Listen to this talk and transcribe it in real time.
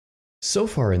So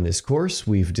far in this course,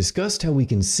 we've discussed how we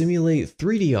can simulate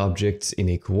 3D objects in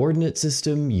a coordinate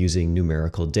system using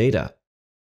numerical data.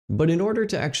 But in order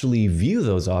to actually view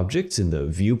those objects in the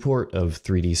viewport of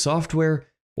 3D software,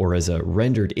 or as a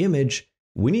rendered image,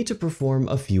 we need to perform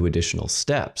a few additional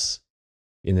steps.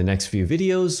 In the next few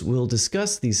videos, we'll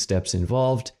discuss these steps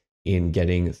involved in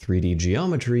getting 3D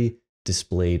geometry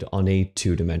displayed on a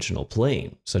two-dimensional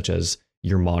plane, such as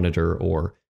your monitor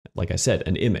or, like I said,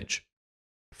 an image.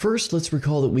 First, let's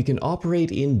recall that we can operate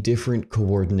in different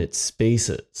coordinate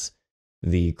spaces.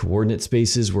 The coordinate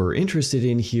spaces we're interested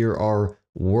in here are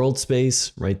world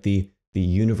space, right? The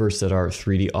universe that our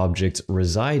 3D objects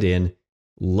reside in,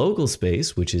 local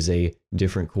space, which is a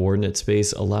different coordinate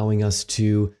space allowing us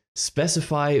to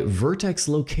specify vertex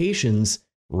locations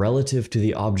relative to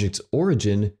the object's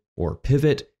origin or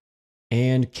pivot,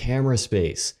 and camera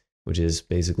space, which is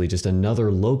basically just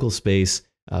another local space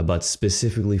but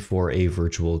specifically for a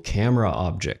virtual camera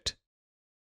object.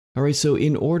 All right, so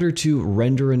in order to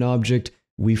render an object,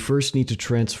 we first need to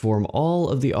transform all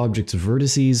of the object's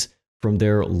vertices from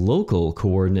their local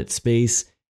coordinate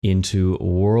space into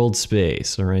world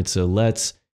space. All right, so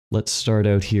let's start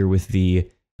out here with the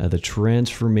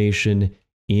transformation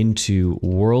into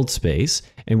world space.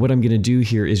 And what I'm going to do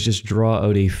here is just draw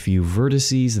out a few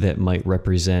vertices that might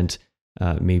represent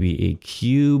maybe a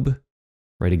cube.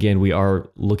 Right, again, we are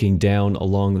looking down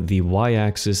along the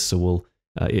y-axis, so we'll,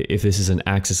 if this is an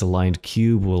axis-aligned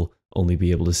cube, we'll only be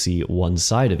able to see one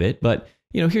side of it. But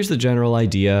here's the general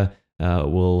idea.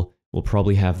 We'll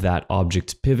probably have that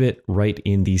object pivot right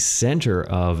in the center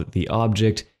of the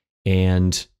object,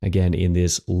 and again, in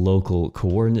this local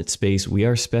coordinate space, we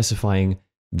are specifying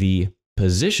the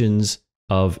positions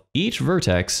of each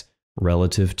vertex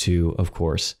relative to, of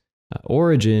course,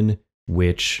 origin,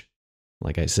 which,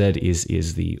 like I said,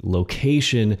 is the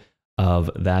location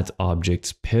of that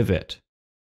object's pivot.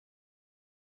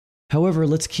 However,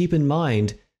 let's keep in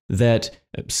mind that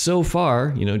so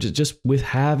far, just with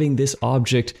having this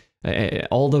object,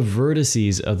 all the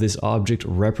vertices of this object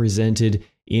represented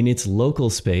in its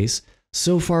local space,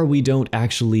 so far we don't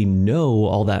actually know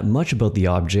all that much about the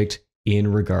object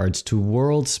in regards to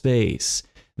world space.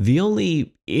 The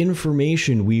only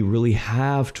information we really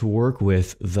have to work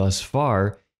with thus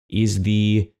far is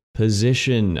the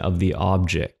position of the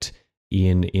object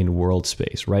in world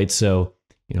space, right? So,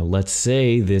 let's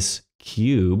say this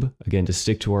cube, again, to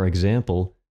stick to our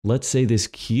example, let's say this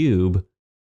cube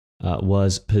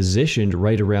was positioned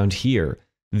right around here.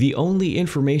 The only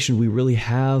information we really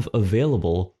have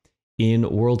available in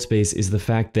world space is the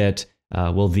fact that,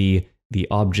 the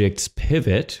object's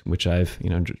pivot, which I've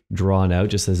drawn out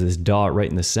just as this dot right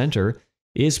in the center,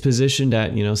 is positioned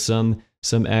at some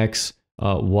x,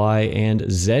 y,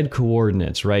 and z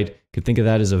coordinates, right? Could think of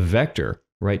that as a vector,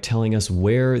 right? Telling us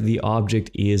where the object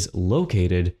is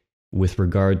located with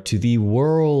regard to the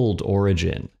world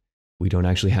origin. We don't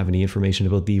actually have any information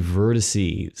about the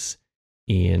vertices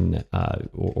in,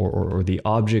 or the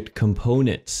object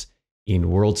components in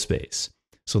world space.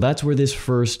 So that's where this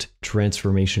first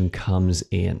transformation comes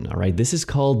in, all right? This is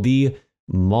called the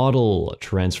model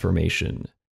transformation.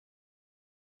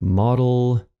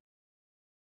 Model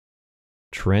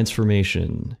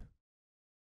transformation.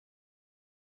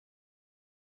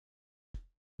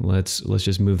 Let's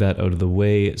just move that out of the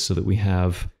way so that we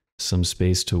have some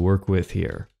space to work with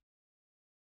here.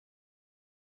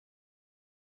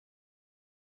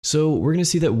 So we're going to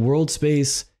see that world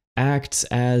space acts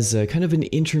as a kind of an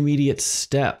intermediate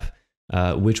step,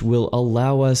 which will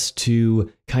allow us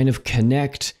to kind of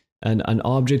connect an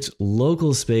object's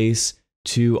local space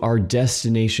to our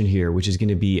destination here, which is going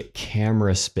to be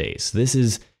camera space. This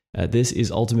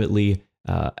is ultimately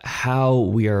how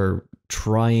we are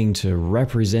trying to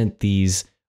represent these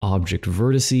object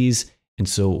vertices, and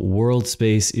so world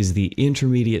space is the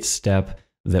intermediate step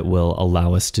that will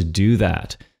allow us to do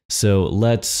that. So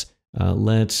let's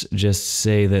just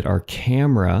say that our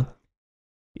camera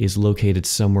is located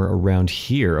somewhere around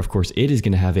here. Of course, it is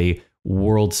going to have a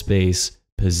world space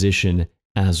position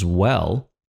as well.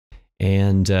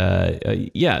 And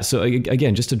yeah, so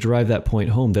again, just to drive that point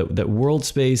home, that world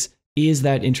space is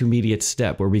that intermediate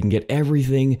step where we can get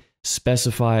everything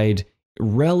specified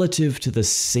relative to the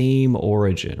same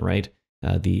origin, right?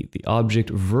 The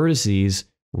object vertices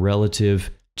relative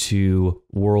to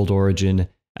world origin,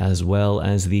 as well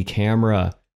as the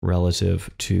camera relative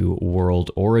to world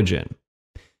origin.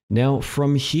 Now,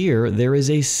 from here, there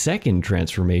is a second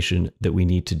transformation that we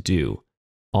need to do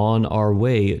on our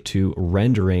way to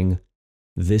rendering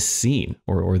this scene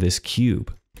or this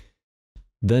cube.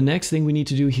 The next thing we need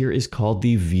to do here is called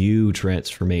the view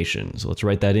transformation. So let's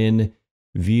write that in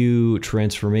view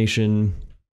transformation.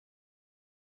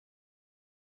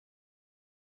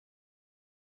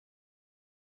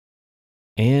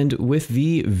 And with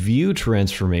the view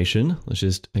transformation, let's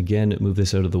just again move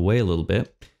this out of the way a little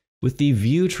bit. With the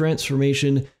view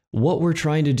transformation, what we're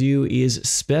trying to do is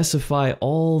specify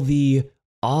all the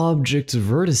object's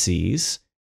vertices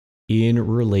in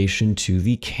relation to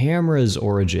the camera's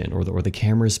origin or the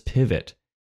camera's pivot.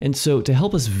 And so to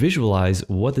help us visualize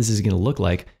what this is going to look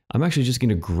like, I'm actually just going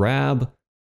to grab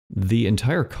the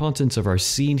entire contents of our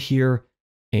scene here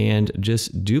and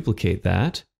just duplicate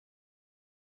that.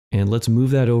 And let's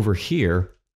move that over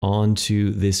here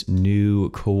onto this new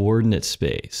coordinate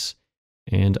space.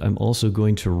 And I'm also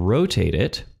going to rotate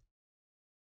it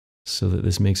so that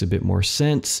this makes a bit more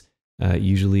sense.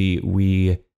 Usually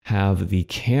we have the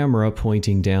camera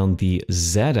pointing down the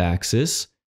z-axis,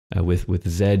 with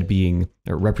z being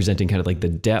representing kind of like the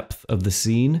depth of the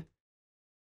scene.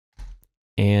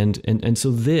 And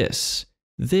so this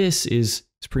is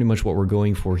pretty much what we're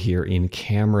going for here in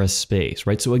camera space,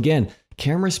 right? So again,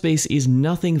 camera space is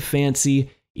nothing fancy.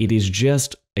 It is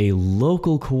just a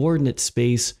local coordinate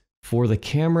space for the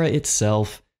camera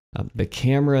itself. The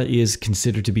camera is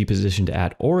considered to be positioned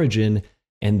at origin,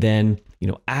 and then,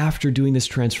 after doing this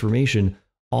transformation,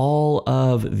 all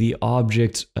of the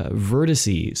object's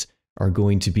vertices are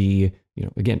going to be,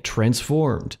 again,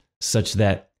 transformed such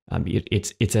that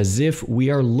it's as if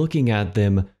we are looking at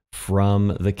them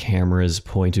from the camera's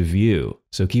point of view.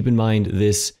 So keep in mind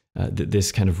this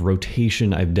kind of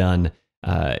rotation I've done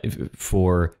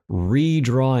for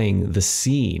redrawing the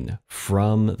scene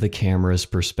from the camera's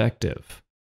perspective.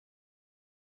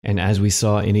 And as we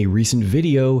saw in a recent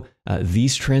video,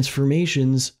 these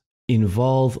transformations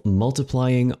involve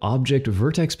multiplying object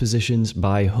vertex positions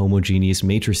by homogeneous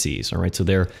matrices. All right, so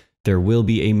there will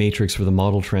be a matrix for the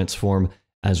model transform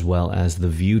as well as the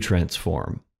view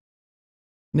transform.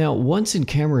 Now, once in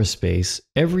camera space,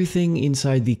 everything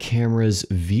inside the camera's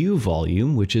view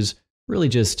volume, which is really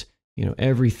just,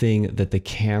 everything that the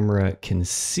camera can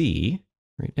see,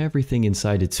 right? Everything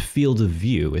inside its field of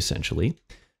view, essentially.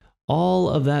 All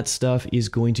of that stuff is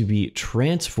going to be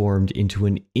transformed into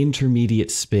an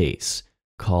intermediate space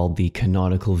called the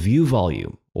canonical view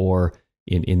volume, or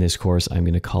in this course, I'm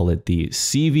going to call it the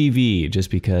CVV,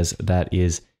 just because that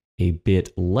is a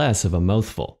bit less of a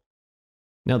mouthful.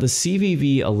 Now, the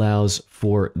CVV allows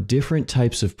for different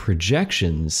types of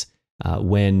projections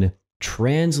when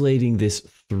translating this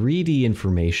 3D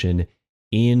information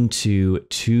into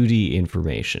 2D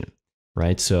information,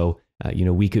 right? So,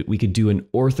 we could do an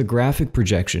orthographic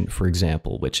projection, for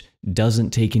example, which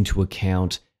doesn't take into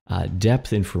account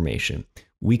depth information.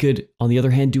 We could, on the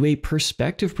other hand, do a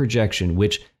perspective projection,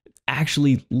 which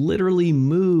actually literally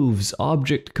moves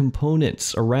object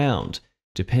components around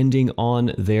depending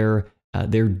on their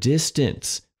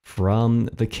distance from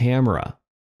the camera.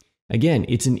 Again,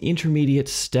 it's an intermediate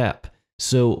step.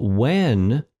 So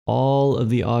when all of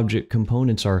the object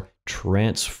components are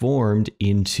transformed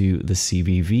into the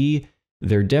CVV,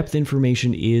 their depth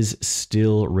information is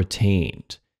still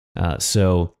retained.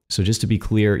 So just to be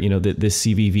clear, that this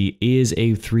CVV is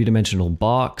a three-dimensional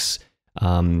box.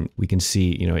 We can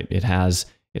see, it has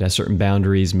certain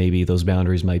boundaries. Maybe those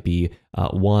boundaries might be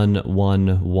 1,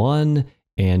 1, 1,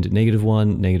 and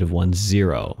 -1, -1,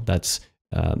 0.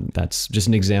 That's just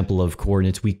an example of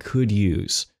coordinates we could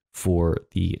use for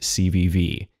the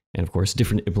CVV. And of course,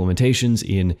 different implementations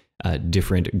in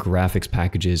different graphics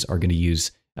packages are going to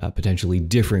use potentially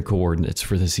different coordinates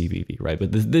for the CVV, right?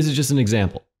 But this is just an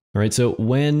example. All right, so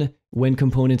when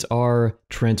components are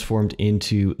transformed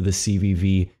into the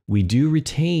CVV, we do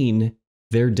retain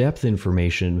their depth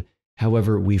information.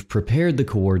 However, we've prepared the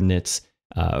coordinates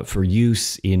for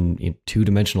use in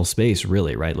two-dimensional space,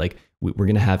 really, right? Like we're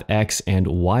going to have X and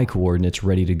Y coordinates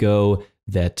ready to go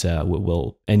that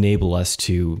will enable us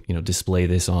to display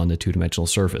this on a two-dimensional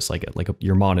surface, like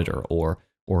your monitor or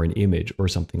an image or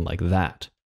something like that.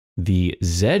 The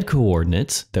Z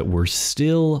coordinates that we're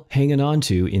still hanging on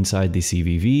to inside the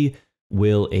CVV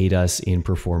will aid us in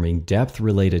performing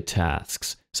depth-related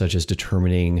tasks, such as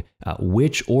determining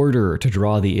which order to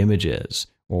draw the images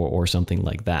or something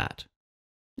like that.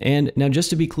 And now, just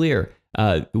to be clear,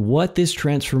 what this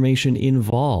transformation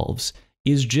involves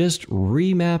is just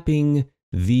remapping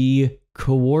the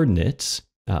coordinates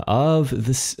of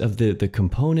the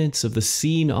components of the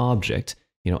scene object,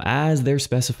 as they're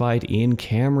specified in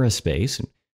camera space,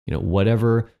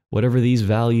 whatever these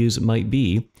values might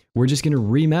be. We're just going to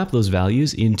remap those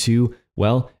values into,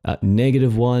 well,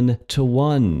 -1 to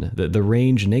 1, the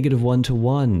range -1 to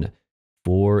 1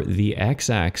 for the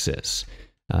x-axis.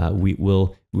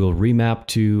 we'll remap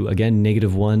to, again,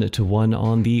 -1 to 1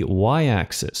 on the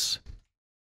y-axis.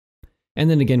 And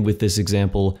then again with this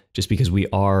example, just because we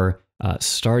are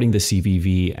starting the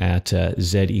CVV at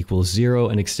z equals 0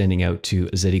 and extending out to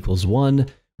z equals 1,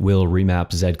 we'll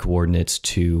remap z coordinates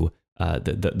to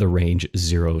the range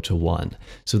 0 to 1.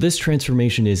 So this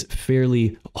transformation is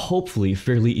hopefully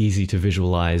fairly easy to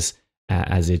visualize,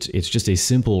 as it's just a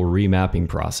simple remapping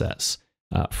process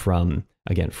from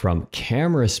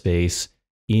camera space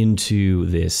into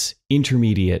this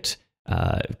intermediate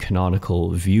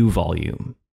canonical view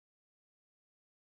volume.